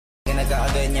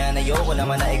nagkakaganyan. Ayoko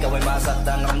naman na ikaw ay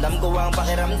masaktan. Ramdam ko ang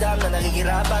pakiramdam na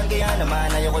nagigirapan, kaya naman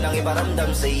ayoko lang iparamdam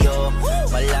sa iyo.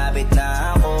 Malapit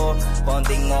na ako,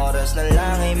 konting oras na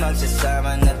lang ay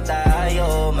magsasama na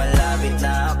tayo. Malapit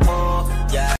na ako,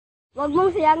 yeah. Huwag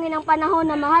mong sayangin ang panahon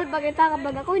na mahal pa kita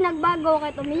kapag ako'y nagbago.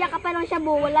 Kahit umiyak ka pa ng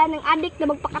shabu, wala nang adik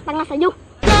na magpakatanga sa'yo.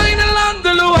 Bakit na lang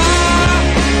dalawa?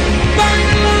 Bakit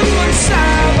na lang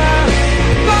magsama?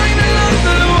 Bakit na lang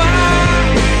dalawa?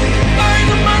 Bakit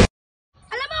naman?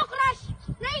 Alam mo, crush!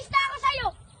 Naista ako sa'yo!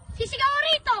 Sisigaw ko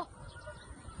rito!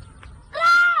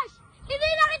 Crush! Hindi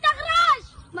na kita, crush!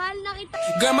 Mahal na kita.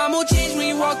 Girl, my mood changed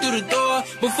when you walked through the door.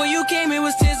 Before you came, it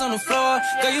was tears on the floor.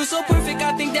 Girl, you so perfect,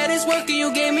 I think that it's working. You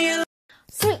gave me a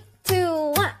 3,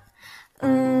 2,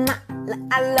 1.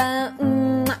 I love,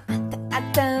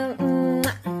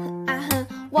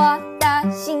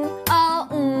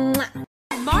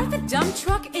 Martha dump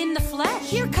truck in the flesh.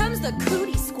 Here comes the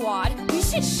cootie squad. You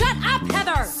should shut up,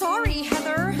 Heather. Sorry,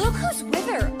 Heather. Look who's with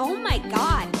her. Oh my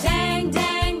god. Dang,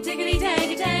 dang, diggity,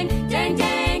 dang, dang, dang,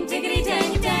 dang, diggity,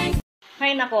 dang, dang.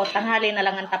 Hay nako, tanghali na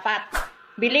lang ang tapat.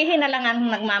 Bilihin na lang ang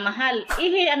nagmamahal.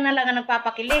 Ihian na lang ang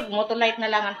nagpapakilig. Motolite na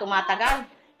lang ang tumatagal.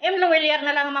 Emluwelyar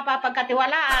na lang ang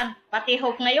mapapagkatiwalaan. Pati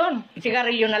hope ngayon,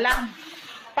 sigarilyo na lang.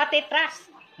 Pati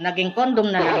trust, naging kondom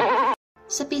na lang.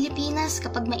 Sa Pilipinas,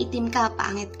 kapag maitim ka,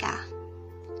 pangit ka.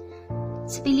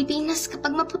 Sa Pilipinas,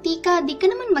 kapag maputi ka, di ka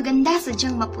naman maganda,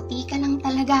 sadyang maputi ka lang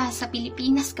talaga. Sa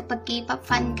Pilipinas, kapag K-pop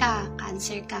fan ka,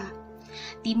 cancer ka.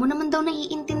 Di mo naman daw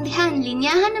naiintindihan,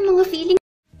 linyahan ng mga feeling.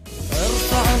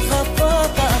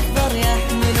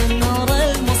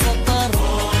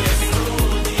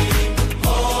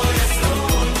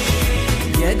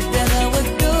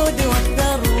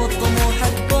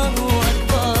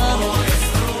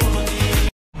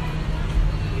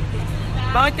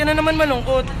 Bakit ka na naman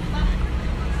malungkot?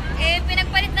 Eh,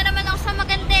 pinagpalit na naman ako sa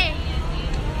maganda eh.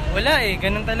 Wala eh,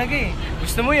 ganun talaga eh.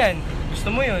 Gusto mo yan,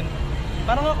 gusto mo yun.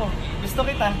 Parang ako, gusto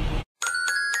kita.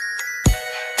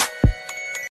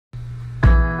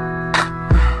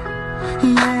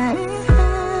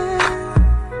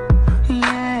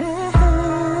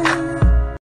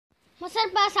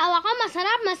 Masarap ba asawa ka?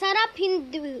 Masarap, masarap,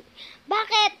 hindi.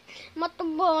 Bakit?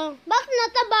 Matubang. Bakit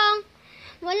natabang?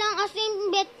 Walang asin,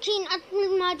 betchin at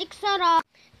magic sarap.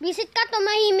 Bisit ka,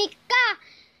 tumahimik ka.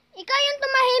 Ikaw yung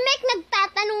tumahimik,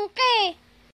 nagtatanong ka eh.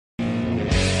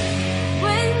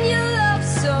 When you love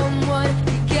someone,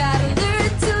 you gotta learn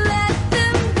to let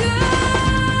them go.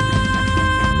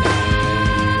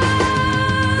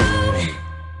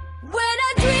 When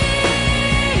I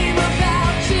dream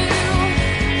about you.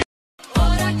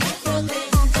 1,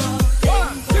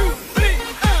 2, 3,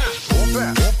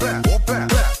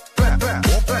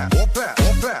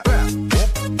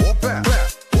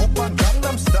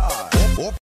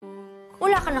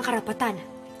 Wala ka ng karapatan.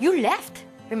 You left,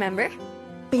 remember?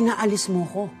 Pinaalis mo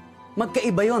ko.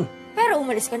 Magkaiba yon. Pero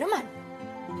umalis ka naman.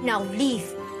 Now leave.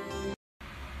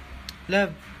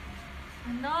 Love,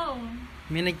 Ano?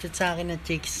 may nag-chat sa akin na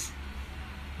chicks.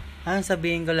 Anong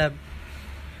sabihin ko, love?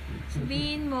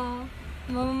 Sabihin mo,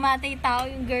 mamamatay tao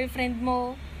yung girlfriend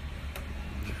mo.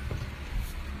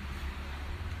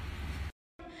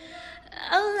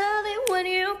 I love it when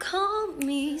you call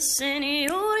me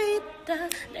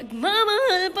señorita.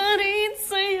 Nagmamahal pa rin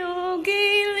sa'yo,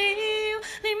 giliw.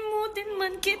 Limutin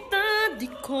man kita,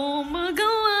 di ko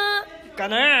magawa.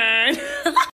 Kanan!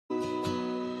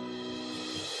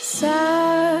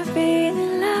 Sabi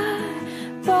nila,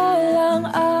 balang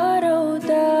araw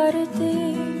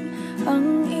darating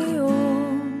ang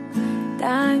iyong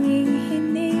tanging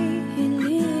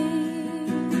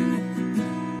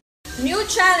New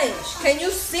challenge. Can you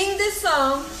sing this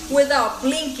song without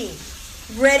blinking?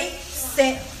 Ready,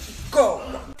 set, go.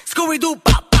 Scooby-Doo,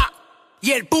 pop, pop.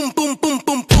 Yeah, boom, boom, boom,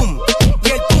 boom, boom.